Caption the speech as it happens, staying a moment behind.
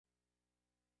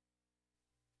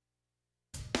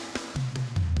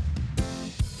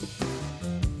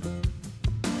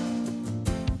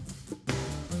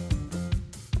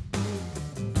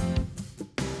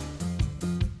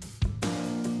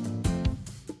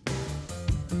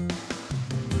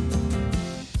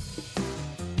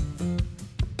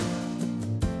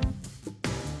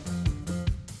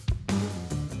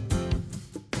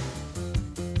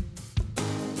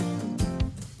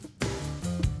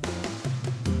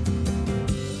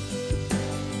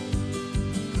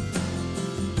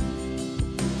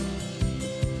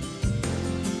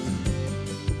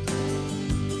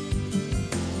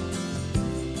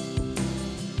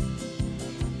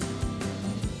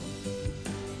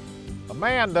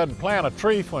man doesn't plant a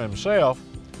tree for himself,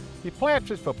 he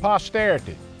plants it for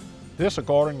posterity. This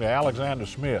according to Alexander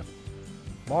Smith.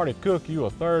 Marty Cook, you a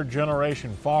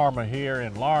third-generation farmer here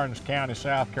in Lawrence County,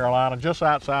 South Carolina, just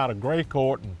outside of Gray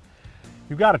Court. And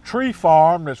you've got a tree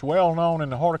farm that's well known in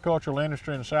the horticultural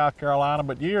industry in South Carolina,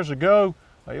 but years ago,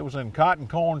 it was in cotton,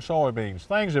 corn, soybeans.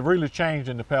 Things have really changed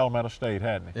in the Palmetto State,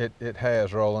 hadn't they? It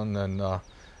has, Rowland, and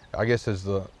I guess as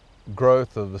the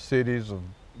growth of the cities of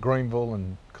Greenville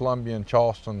and Columbia and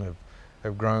Charleston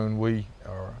have grown, we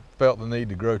felt the need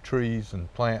to grow trees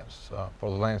and plants for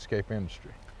the landscape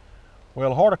industry.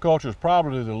 Well, horticulture is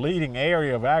probably the leading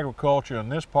area of agriculture in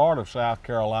this part of South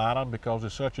Carolina because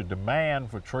there's such a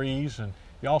demand for trees, and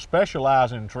y'all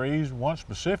specialize in trees, one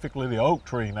specifically the oak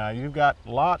tree. Now, you've got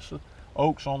lots of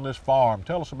oaks on this farm.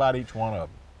 Tell us about each one of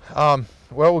them.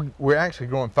 Well, we're actually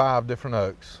growing 5 different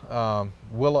oaks.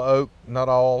 Willow oak, nut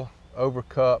all,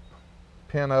 overcup,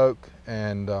 pin oak,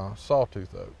 and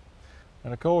sawtooth oak.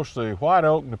 And of course, the white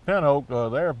oak and the pin oak,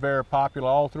 they're very popular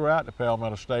all throughout the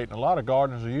Palmetto State, and a lot of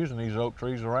gardeners are using these oak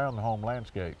trees around the home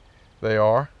landscape. They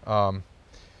are,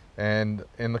 and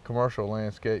in the commercial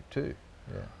landscape too.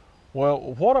 Yeah.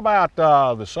 Well, what about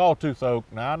the sawtooth oak?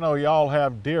 Now, I know y'all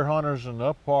have deer hunters in the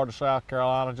upper part of South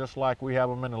Carolina, just like we have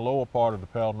them in the lower part of the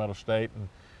Palmetto State. And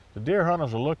the deer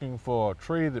hunters are looking for a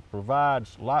tree that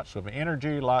provides lots of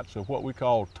energy, lots of what we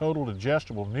call total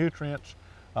digestible nutrients,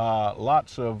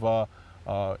 lots of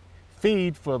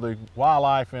feed for the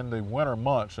wildlife in the winter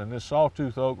months, and this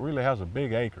sawtooth oak really has a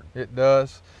big acre. It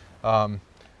does.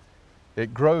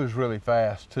 It grows really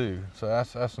fast too, so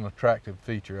that's an attractive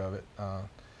feature of it.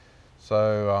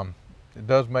 It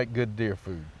does make good deer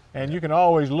food. And you can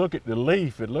always look at the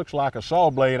leaf. It looks like a saw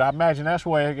blade. I imagine that's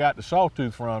where it got the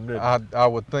sawtooth from, didn't it? I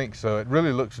would think so. It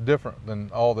really looks different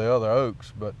than all the other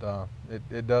oaks, but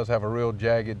it does have a real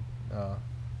jagged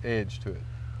edge to it.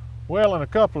 Well, in a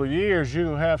couple of years,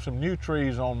 you'll have some new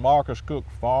trees on Marcus Cook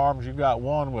Farms. You've got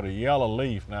one with a yellow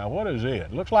leaf. Now, what is it?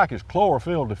 It looks like it's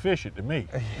chlorophyll deficient to me.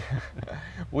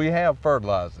 We have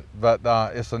fertilized it, but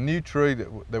it's a new tree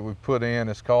that we put in.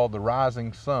 It's called the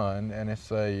Rising Sun, and it's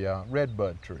a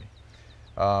redbud tree.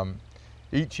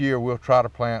 Each year, we'll try to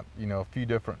plant, a few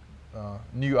different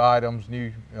new items,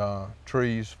 new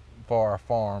trees for our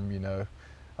farm,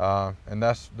 and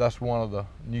that's one of the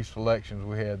new selections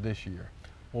we had this year.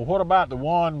 Well, what about the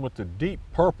one with the deep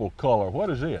purple color? What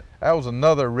is it? That was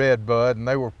another red bud, and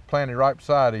they were planted right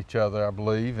beside each other, I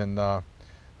believe, and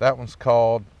that one's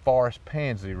called Forest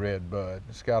Pansy Red Bud.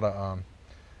 It's got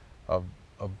a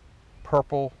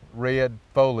purple red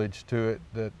foliage to it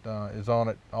that is on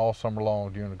it all summer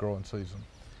long during the growing season.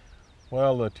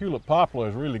 Well, the tulip poplar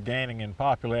is really gaining in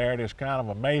popularity. It's kind of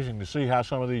amazing to see how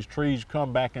some of these trees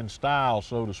come back in style,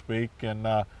 so to speak,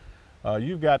 and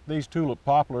you've got these tulip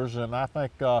poplars, and I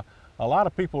think a lot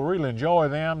of people really enjoy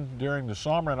them during the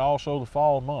summer and also the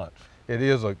fall months. It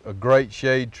is a great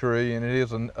shade tree, and it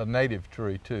is a native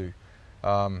tree too.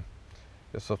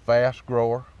 It's a fast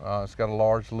grower. It's got a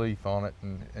large leaf on it,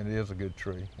 and it is a good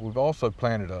tree. We've also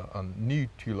planted a new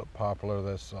tulip poplar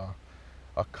that's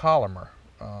a columnar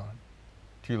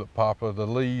tulip poplar. The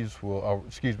leaves will,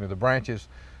 the branches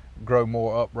grow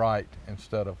more upright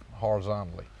instead of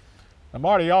horizontally. Now,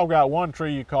 Marty, y'all got one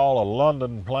tree you call a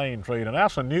London plane tree, and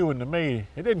that's a new one to me.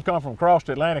 It didn't come from across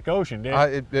the Atlantic Ocean, did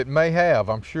it? It may have.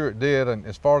 I'm sure it did, and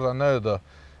as far as I know, the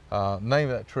name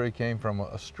of that tree came from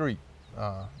a street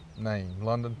name,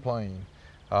 London Plane.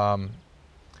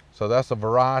 So that's a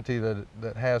variety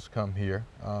that has come here.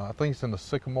 I think it's in the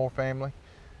sycamore family,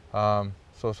 so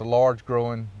it's a large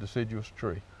growing deciduous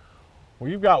tree. Well,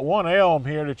 you've got one elm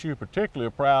here that you're particularly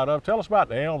proud of. Tell us about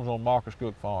the elms on Marcus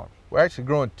Cook Farms. We're actually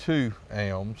growing 2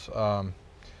 elms. An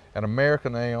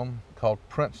American elm called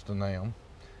Princeton elm.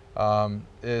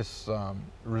 It's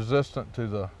resistant to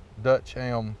the Dutch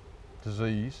elm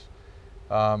disease.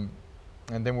 And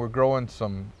then we're growing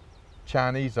some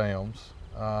Chinese elms.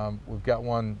 We've got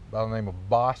one by the name of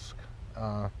Bosque.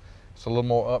 It's a little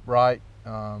more upright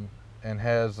and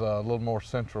has a little more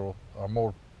central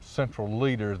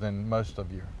leader than most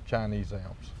of your Chinese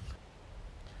elms.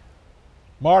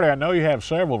 Marty, I know you have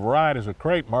several varieties of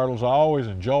crepe myrtles. I always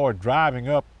enjoy driving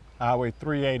up Highway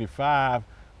 385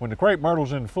 when the crepe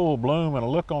myrtle's in full bloom, and I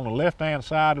look on the left-hand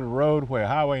side of the road where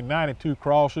Highway 92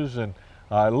 crosses, and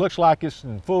it looks like it's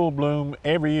in full bloom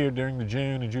every year during the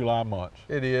June and July months.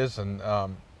 It is, and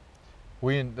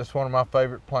that's one of my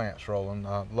favorite plants, Rowland.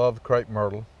 I love the crepe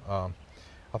myrtle.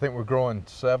 I think we're growing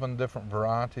 7 different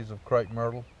varieties of crepe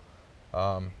myrtle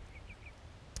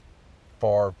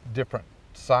for different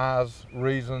size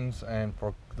reasons and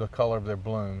for the color of their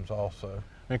blooms also.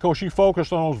 And of course, you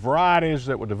focused on those varieties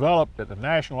that were developed at the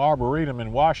National Arboretum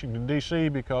in Washington, D.C.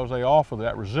 because they offer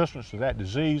that resistance to that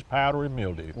disease, powdery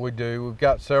mildew. We do. We've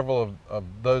got several of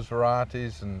those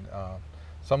varieties, and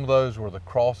some of those were the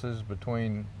crosses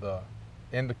between the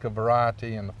indica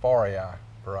variety and the Farii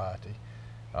variety,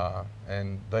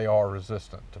 and they are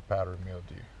resistant to powdery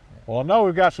mildew. Well, I know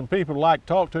we've got some people who'd like to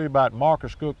talk to you about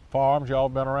Marcus Cook Farms. Y'all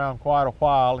been around quite a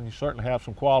while, and you certainly have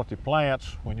some quality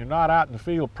plants. When you're not out in the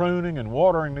field pruning and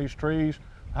watering these trees,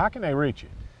 how can they reach you?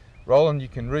 Rowland, you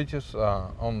can reach us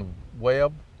on the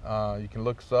web. You can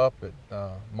look us up at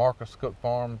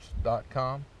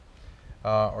marcuscookfarms.com,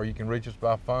 or you can reach us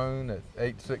by phone at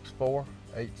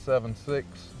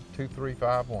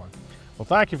 864-876-2351. Well,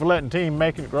 thank you for letting Team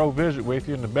Making It Grow visit with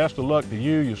you, and the best of luck to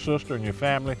you, your sister, and your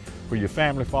family for your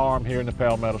family farm here in the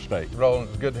Palmetto State. Rowland,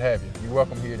 it's good to have you. You're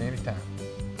welcome here at any time.